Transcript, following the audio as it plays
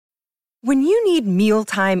When you need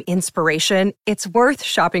mealtime inspiration, it's worth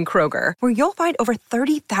shopping Kroger, where you'll find over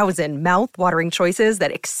 30,000 mouth-watering choices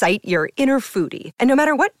that excite your inner foodie. And no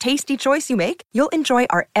matter what tasty choice you make, you'll enjoy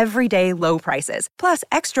our everyday low prices, plus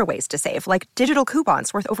extra ways to save, like digital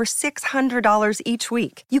coupons worth over $600 each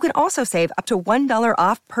week. You can also save up to $1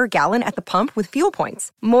 off per gallon at the pump with fuel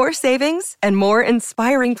points. More savings and more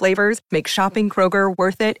inspiring flavors make shopping Kroger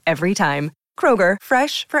worth it every time. Kroger,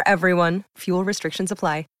 fresh for everyone. Fuel restrictions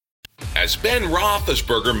apply. As Ben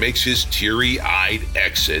Roethlisberger makes his teary-eyed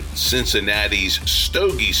exit, Cincinnati's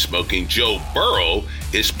stogie-smoking Joe Burrow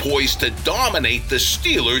is poised to dominate the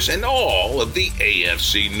Steelers and all of the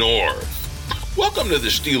AFC North. Welcome to the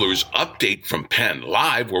Steelers Update from Penn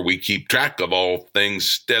Live, where we keep track of all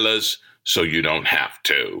things Steelers so you don't have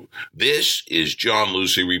to. This is John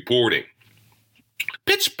Lucy reporting.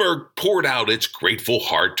 Pittsburgh poured out its grateful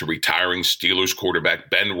heart to retiring Steelers quarterback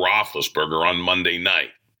Ben Roethlisberger on Monday night.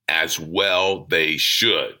 As well they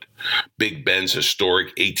should. Big Ben's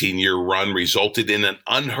historic 18-year run resulted in an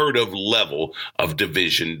unheard-of level of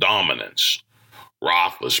division dominance.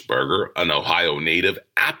 Roethlisberger, an Ohio native,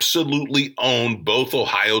 absolutely owned both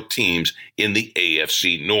Ohio teams in the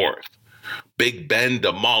AFC North. Big Ben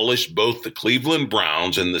demolished both the Cleveland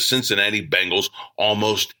Browns and the Cincinnati Bengals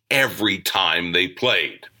almost every time they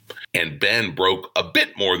played. And Ben broke a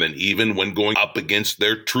bit more than even when going up against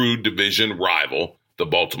their true division rival, the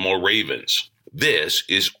Baltimore Ravens. This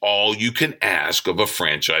is all you can ask of a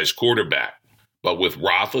franchise quarterback. But with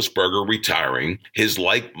Roethlisberger retiring, his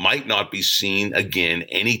like might not be seen again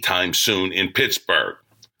anytime soon in Pittsburgh.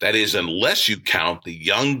 That is, unless you count the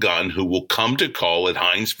young gun who will come to call at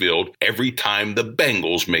Heinz Field every time the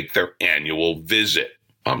Bengals make their annual visit.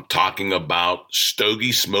 I'm talking about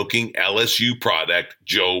stogie-smoking LSU product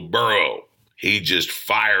Joe Burrow. He just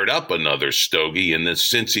fired up another stogie in the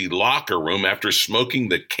Cincy locker room after smoking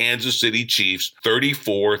the Kansas City Chiefs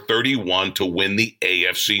 34-31 to win the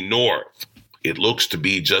AFC North. It looks to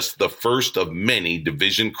be just the first of many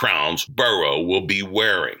division crowns Burrow will be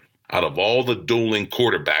wearing. Out of all the dueling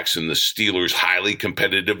quarterbacks in the Steelers' highly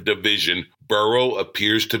competitive division, Burrow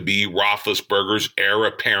appears to be Roethlisberger's heir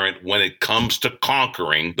apparent when it comes to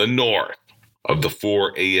conquering the North. Of the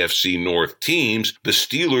four AFC North teams, the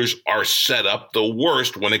Steelers are set up the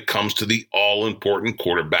worst when it comes to the all-important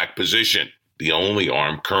quarterback position. The only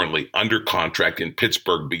arm currently under contract in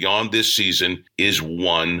Pittsburgh beyond this season is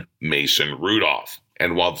one Mason Rudolph.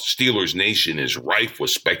 And while the Steelers Nation is rife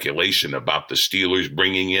with speculation about the Steelers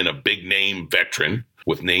bringing in a big-name veteran,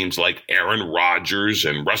 with names like Aaron Rodgers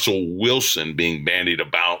and Russell Wilson being bandied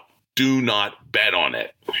about, do not bet on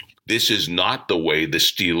it. This is not the way the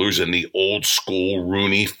Steelers and the old-school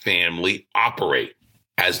Rooney family operate.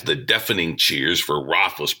 As the deafening cheers for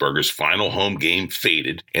Roethlisberger's final home game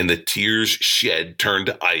faded and the tears shed turned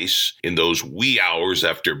to ice in those wee hours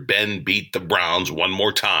after Ben beat the Browns one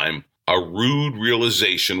more time, a rude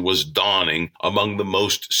realization was dawning among the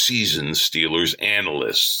most seasoned Steelers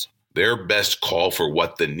analysts. Their best call for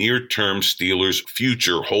what the near-term Steelers'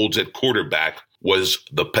 future holds at quarterback was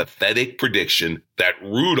the pathetic prediction that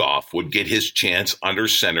Rudolph would get his chance under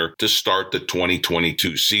center to start the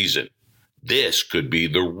 2022 season. This could be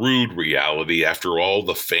the rude reality after all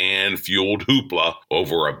the fan-fueled hoopla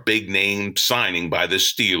over a big-name signing by the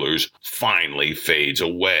Steelers finally fades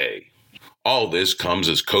away. All this comes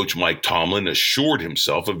as Coach Mike Tomlin assured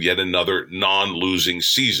himself of yet another non-losing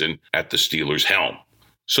season at the Steelers' helm.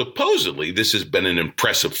 Supposedly, this has been an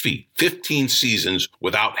impressive feat, 15 seasons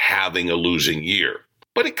without having a losing year.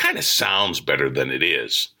 But it kind of sounds better than it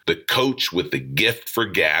is. The coach with the gift for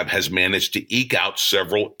gab has managed to eke out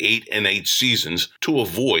several 8-8 seasons to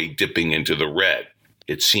avoid dipping into the red.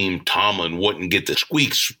 It seemed Tomlin wouldn't get the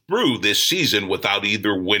squeaks through this season without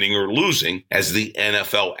either winning or losing, as the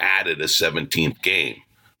NFL added a 17th game.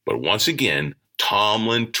 But once again,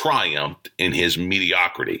 Tomlin triumphed in his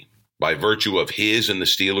mediocrity. By virtue of his and the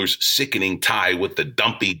Steelers' sickening tie with the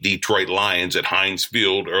dumpy Detroit Lions at Heinz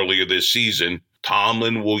Field earlier this season,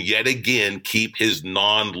 Tomlin will yet again keep his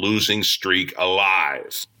non-losing streak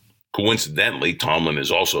alive. Coincidentally, Tomlin is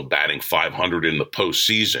also batting .500 in the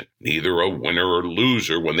postseason, neither a winner or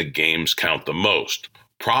loser when the games count the most.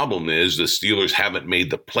 Problem is, the Steelers haven't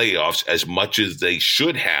made the playoffs as much as they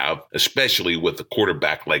should have, especially with a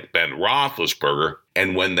quarterback like Ben Roethlisberger.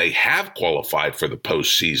 And when they have qualified for the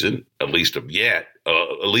postseason, at least of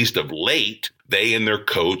late, they and their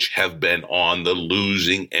coach have been on the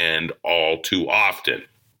losing end all too often.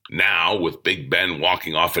 Now, with Big Ben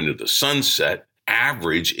walking off into the sunset,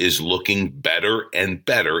 average is looking better and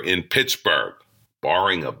better in Pittsburgh.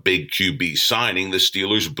 Barring a big QB signing, the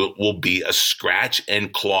Steelers will be a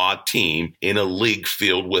scratch-and-claw team in a league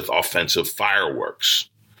filled with offensive fireworks.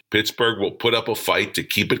 Pittsburgh will put up a fight to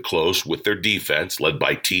keep it close with their defense, led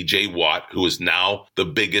by T.J. Watt, who is now the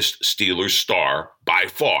biggest Steelers star by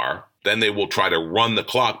far. Then they will try to run the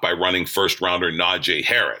clock by running first-rounder Najee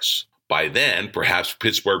Harris. By then, perhaps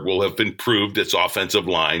Pittsburgh will have improved its offensive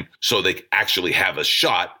line so they actually have a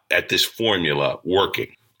shot at this formula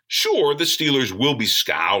working. Sure, the Steelers will be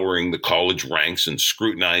scouring the college ranks and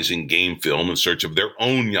scrutinizing game film in search of their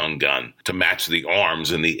own young gun to match the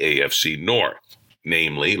arms in the AFC North,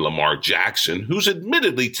 namely Lamar Jackson, who's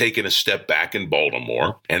admittedly taken a step back in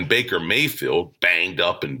Baltimore, and Baker Mayfield, banged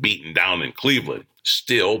up and beaten down in Cleveland.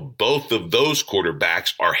 Still, both of those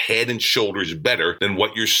quarterbacks are head and shoulders better than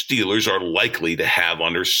what your Steelers are likely to have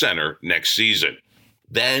under center next season.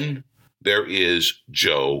 Then there is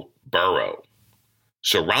Joe Burrow.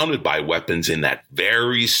 Surrounded by weapons in that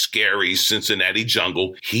very scary Cincinnati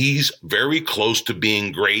jungle, he's very close to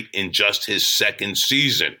being great in just his second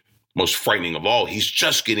season. Most frightening of all, he's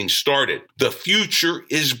just getting started. The future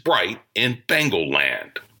is bright in Bengal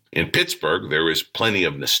land. In Pittsburgh, there is plenty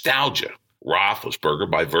of nostalgia. Roethlisberger,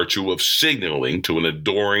 by virtue of signaling to an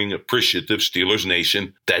adoring, appreciative Steelers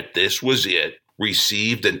nation that this was it,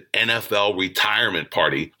 received an NFL retirement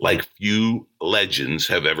party like few legends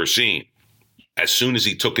have ever seen. As soon as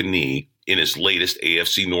he took a knee in his latest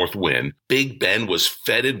AFC North win, Big Ben was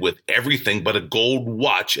feted with everything but a gold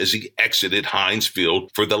watch as he exited Heinz Field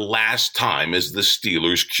for the last time as the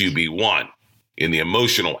Steelers' QB1. In the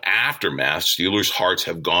emotional aftermath, Steelers' hearts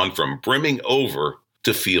have gone from brimming over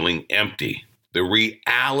to feeling empty. The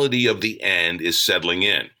reality of the end is settling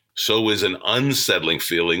in. So is an unsettling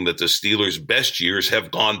feeling that the Steelers' best years have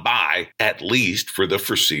gone by, at least for the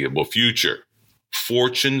foreseeable future.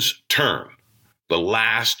 Fortunes turn. The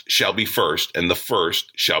last shall be first, and the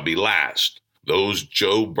first shall be last. Those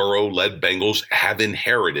Joe Burrow-led Bengals have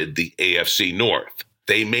inherited the AFC North.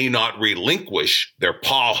 They may not relinquish their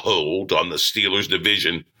paw hold on the Steelers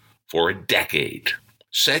division for a decade.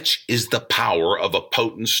 Such is the power of a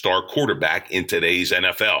potent star quarterback in today's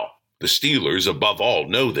NFL. The Steelers, above all,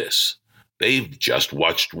 know this. They've just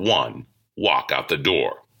watched one walk out the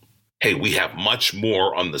door. Hey, we have much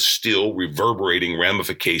more on the still reverberating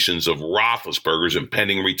ramifications of Roethlisberger's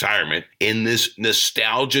impending retirement in this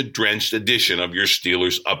nostalgia-drenched edition of your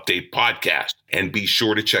Steelers Update podcast. And be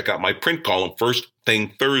sure to check out my print column first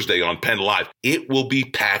thing Thursday on Penn Live. It will be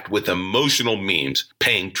packed with emotional memes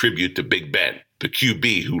paying tribute to Big Ben, the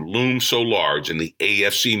QB who loomed so large in the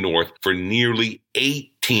AFC North for nearly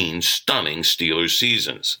 18 stunning Steelers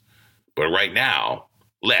seasons. But right now,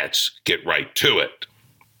 let's get right to it.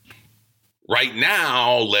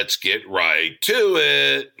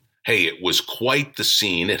 Hey, it was quite the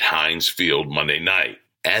scene at Heinz Field Monday night.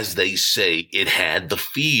 As they say, it had the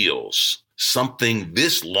feels. Something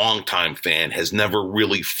this longtime fan has never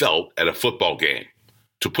really felt at a football game.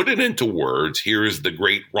 To put it into words, here is the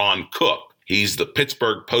great Ron Cook. He's the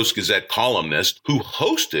Pittsburgh Post-Gazette columnist who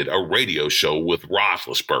hosted a radio show with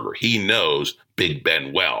Roethlisberger. He knows Big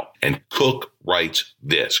Ben well. And Cook writes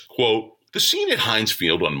this, quote, "The scene at Heinz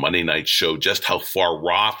Field on Monday night showed just how far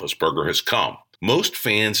Roethlisberger has come. Most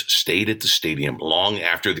fans stayed at the stadium long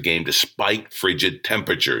after the game despite frigid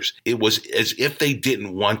temperatures. It was as if they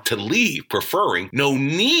didn't want to leave,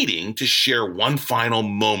 needing to share one final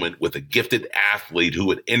moment with a gifted athlete who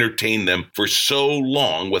had entertained them for so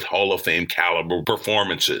long with Hall of Fame caliber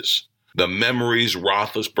performances. The memories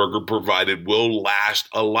Roethlisberger provided will last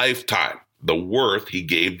a lifetime. The worth he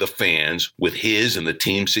gave the fans with his and the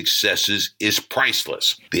team's successes is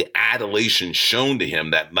priceless. The adulation shown to him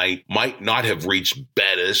that night might not have reached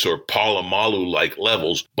Bettis or Polamalu-like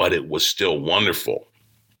levels, but it was still wonderful.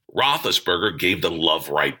 Roethlisberger gave the love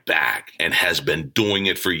right back and has been doing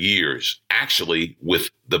it for years. Actually, with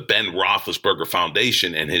the Ben Roethlisberger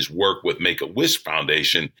Foundation and his work with Make-A-Wish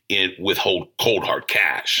Foundation with Cold Hard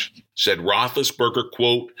Cash. Said Roethlisberger,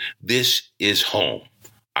 quote, "This is home.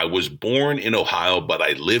 I was born in Ohio, but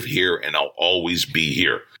I live here and I'll always be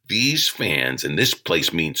here. These fans and this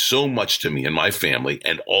place mean so much to me and my family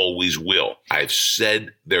and always will. I've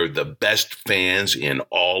said they're the best fans in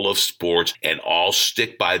all of sports and I'll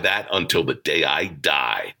stick by that until the day I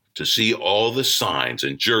die. To see all the signs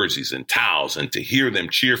and jerseys and towels and to hear them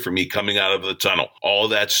cheer for me coming out of the tunnel, all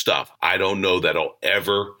that stuff, I don't know that I'll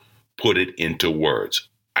ever put it into words.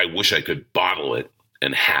 I wish I could bottle it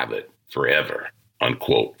and have it forever."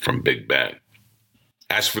 Unquote, from Big Ben.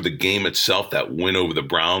 As for the game itself, that win over the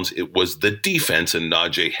Browns, it was the defense and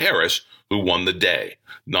Najee Harris who won the day,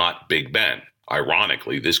 not Big Ben.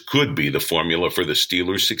 Ironically, this could be the formula for the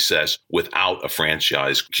Steelers' success without a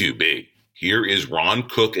franchise QB. Here is Ron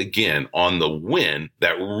Cook again on the win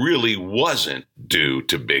that really wasn't due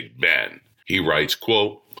to Big Ben. He writes,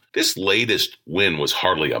 quote, "This latest win was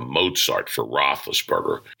hardly a Mozart for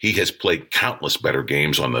Roethlisberger. He has played countless better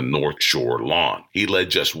games on the North Shore lawn. He led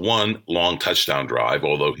just one long touchdown drive,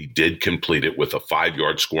 although he did complete it with a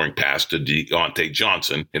 5-yard scoring pass to Deontay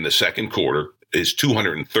Johnson in the second quarter, his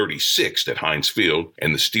 236th at Heinz Field,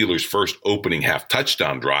 and the Steelers' first opening half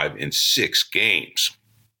touchdown drive in 6 games.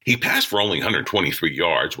 He passed for only 123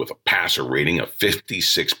 yards with a passer rating of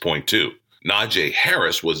 56.2. Najee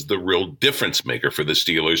Harris was the real difference maker for the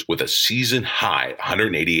Steelers with a season-high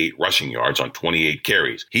 188 rushing yards on 28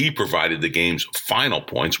 carries. He provided the game's final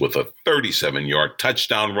points with a 37-yard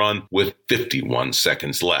touchdown run with 51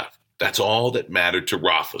 seconds left. That's all that mattered to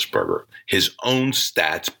Roethlisberger. His own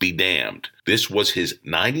stats be damned. This was his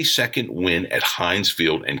 92nd win at Heinz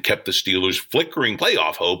Field and kept the Steelers' flickering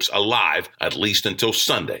playoff hopes alive at least until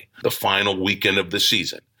Sunday, the final weekend of the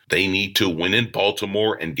season. They need to win in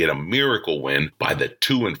Baltimore and get a miracle win by the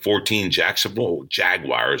 2-14 Jacksonville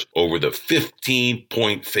Jaguars over the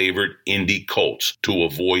 15-point favored Indy Colts to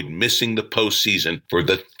avoid missing the postseason for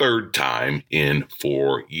the 3rd time in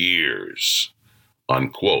 4 years."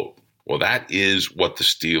 Unquote. Well, that is what the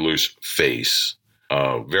Steelers face.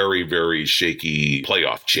 A very, very shaky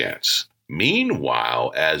playoff chance.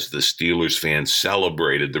 Meanwhile, as the Steelers fans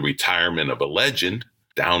celebrated the retirement of a legend,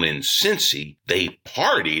 down in Cincy, they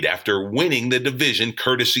partied after winning the division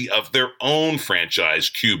courtesy of their own franchise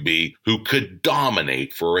QB who could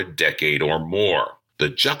dominate for a decade or more. The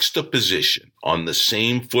juxtaposition on the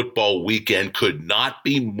same football weekend could not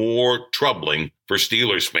be more troubling for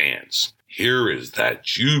Steelers fans. Here is that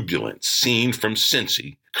jubilant scene from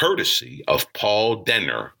Cincy, courtesy of Paul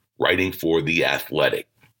Denner, writing for The Athletic.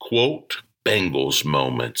 Quote, "Bengals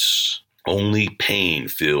moments. Only pain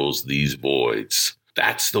fills these voids.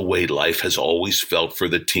 That's the way life has always felt for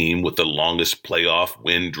the team with the longest playoff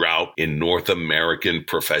win drought in North American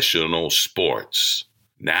professional sports.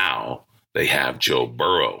 Now they have Joe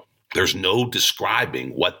Burrow. There's no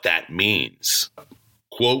describing what that means."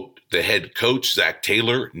 Quote, the head coach, Zach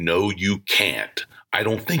Taylor, "No, you can't. I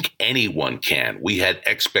don't think anyone can. We had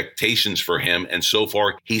expectations for him, and so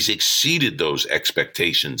far he's exceeded those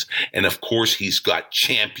expectations. And of course, he's got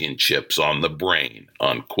championships on the brain,"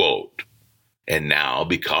 unquote. And now,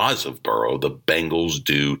 because of Burrow, the Bengals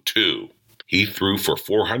do too. He threw for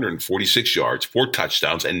 446 yards, 4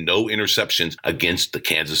 touchdowns, and no interceptions against the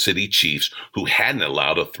Kansas City Chiefs, who hadn't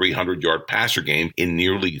allowed a 300-yard passer game in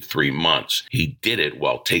nearly 3 months. He did it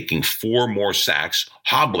while taking 4 more sacks,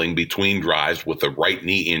 hobbling between drives with a right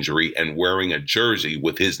knee injury, and wearing a jersey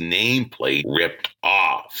with his nameplate ripped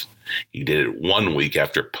off. He did it 1 week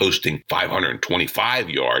after posting 525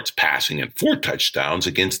 yards passing and 4 touchdowns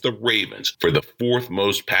against the Ravens for the 4th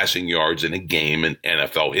most passing yards in a game in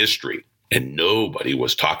NFL history. And nobody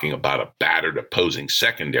was talking about a battered opposing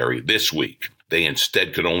secondary this week. They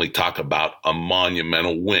instead could only talk about a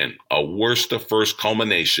monumental win, a worst-to-first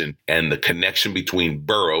culmination, and the connection between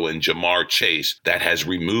Burrow and Jamar Chase that has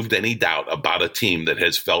removed any doubt about a team that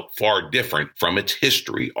has felt far different from its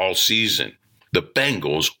history all season. The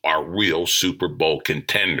Bengals are real Super Bowl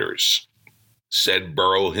contenders. Said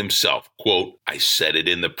Burrow himself, quote, "I said it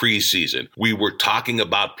in the preseason. We were talking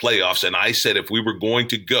about playoffs, and I said if we were going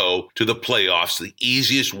to go to the playoffs, the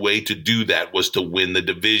easiest way to do that was to win the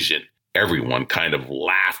division. Everyone kind of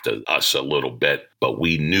laughed at us a little bit, but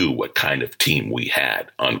we knew what kind of team we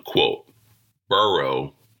had," unquote.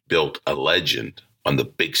 Burrow built a legend on the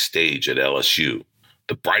big stage at LSU.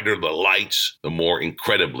 The brighter the lights, the more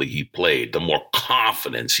incredibly he played, the more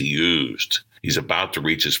confidence he used. He's about to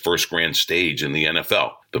reach his first grand stage in the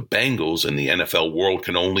NFL. The Bengals and the NFL world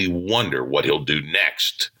can only wonder what he'll do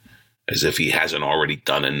next, as if he hasn't already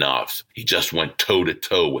done enough. He just went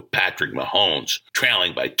toe-to-toe with Patrick Mahomes,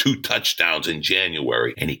 trailing by 2 touchdowns in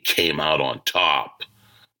January, and he came out on top.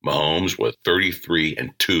 Mahomes was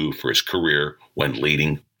 33-2 for his career when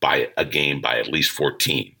leading by a game by at least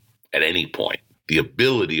 14 at any point. The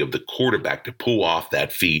ability of the quarterback to pull off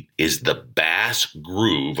that feat is the bass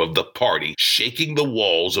groove of the party, shaking the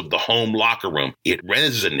walls of the home locker room. It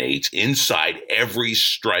resonates inside every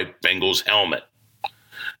striped Bengals helmet.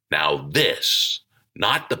 Now this,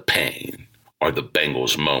 not the pain, are the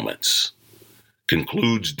Bengals moments,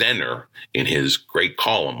 concludes Denner in his great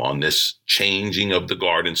column on this changing of the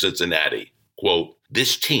guard in Cincinnati. Quote,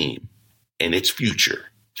 "This team and its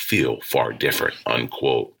future feel far different,"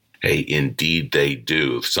 unquote. Hey, indeed they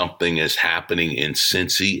do. Something is happening in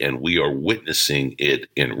Cincy, and we are witnessing it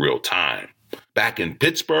in real time. Back in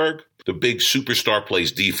Pittsburgh, The big superstar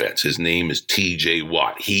plays defense. His name is TJ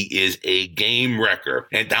Watt. He is a game wrecker.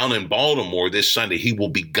 And down in Baltimore this Sunday, he will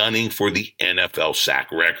be gunning for the NFL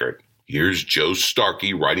sack record. Here's Joe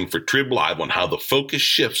Starkey writing for Trib Live on how the focus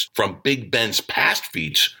shifts from Big Ben's past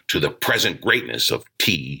feats to the present greatness of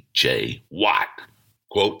TJ Watt.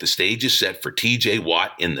 Quote, the stage is set for TJ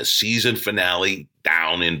Watt in the season finale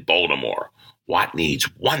down in Baltimore. Watt needs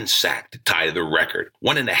 1 sack to tie the record,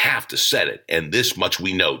 1.5 to set it. And this much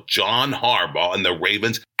we know, John Harbaugh and the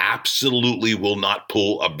Ravens absolutely will not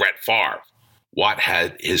pull a Brett Favre. Watt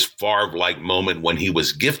had his Favre-like moment when he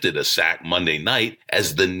was gifted a sack Monday night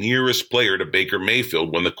as the nearest player to Baker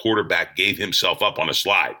Mayfield when the quarterback gave himself up on a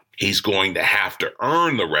slide. He's going to have to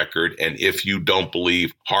earn the record, and if you don't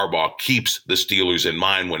believe Harbaugh keeps the Steelers in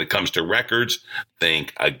mind when it comes to records,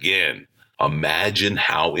 think again. Imagine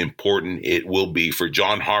how important it will be for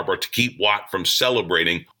John Harbaugh to keep Watt from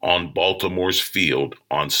celebrating on Baltimore's field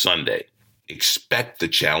on Sunday. Expect the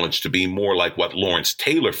challenge to be more like what Lawrence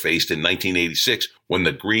Taylor faced in 1986 when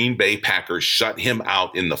the Green Bay Packers shut him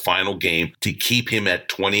out in the final game to keep him at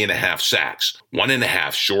 20.5 sacks,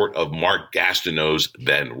 1.5 short of Mark Gastineau's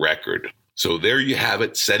then record. So there you have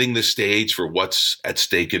it, setting the stage for what's at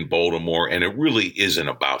stake in Baltimore, and it really isn't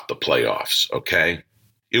about the playoffs, okay?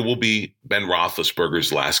 It will be Ben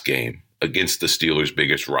Roethlisberger's last game against the Steelers'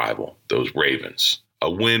 biggest rival, those Ravens. A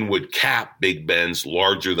win would cap Big Ben's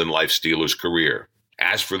larger-than-life Steelers career.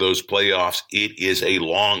 As for those playoffs, it is a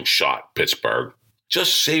long shot, Pittsburgh.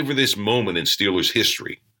 Just savor this moment in Steelers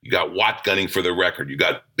history. You got Watt gunning for the record. You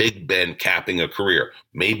got Big Ben capping a career,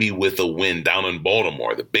 maybe with a win down in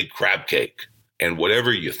Baltimore, the big crab cake. And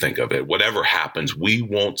whatever you think of it, whatever happens, we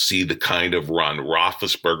won't see the kind of run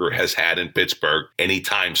Roethlisberger has had in Pittsburgh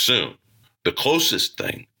anytime soon. The closest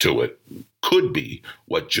thing to it could be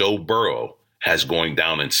what Joe Burrow has going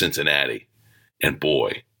down in Cincinnati. And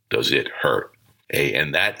boy, does it hurt. Hey,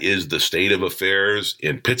 and that is the state of affairs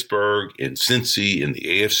in Pittsburgh, in Cincy, in the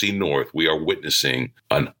AFC North. We are witnessing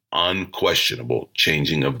an unquestionable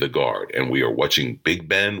changing of the guard, and we are watching Big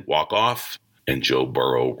Ben walk off and Joe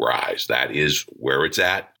Burrow rise. That is where it's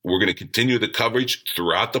at. We're going to continue the coverage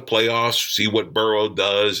throughout the playoffs, see what Burrow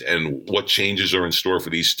does and what changes are in store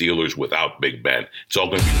for these Steelers without Big Ben. It's all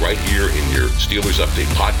going to be right here in your Steelers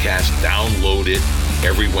Update podcast. Download it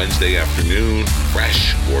every Wednesday afternoon,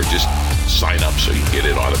 fresh, or just sign up so you get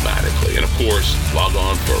it automatically. And of course, log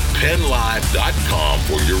on for penlive.com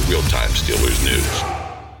for your real-time Steelers news.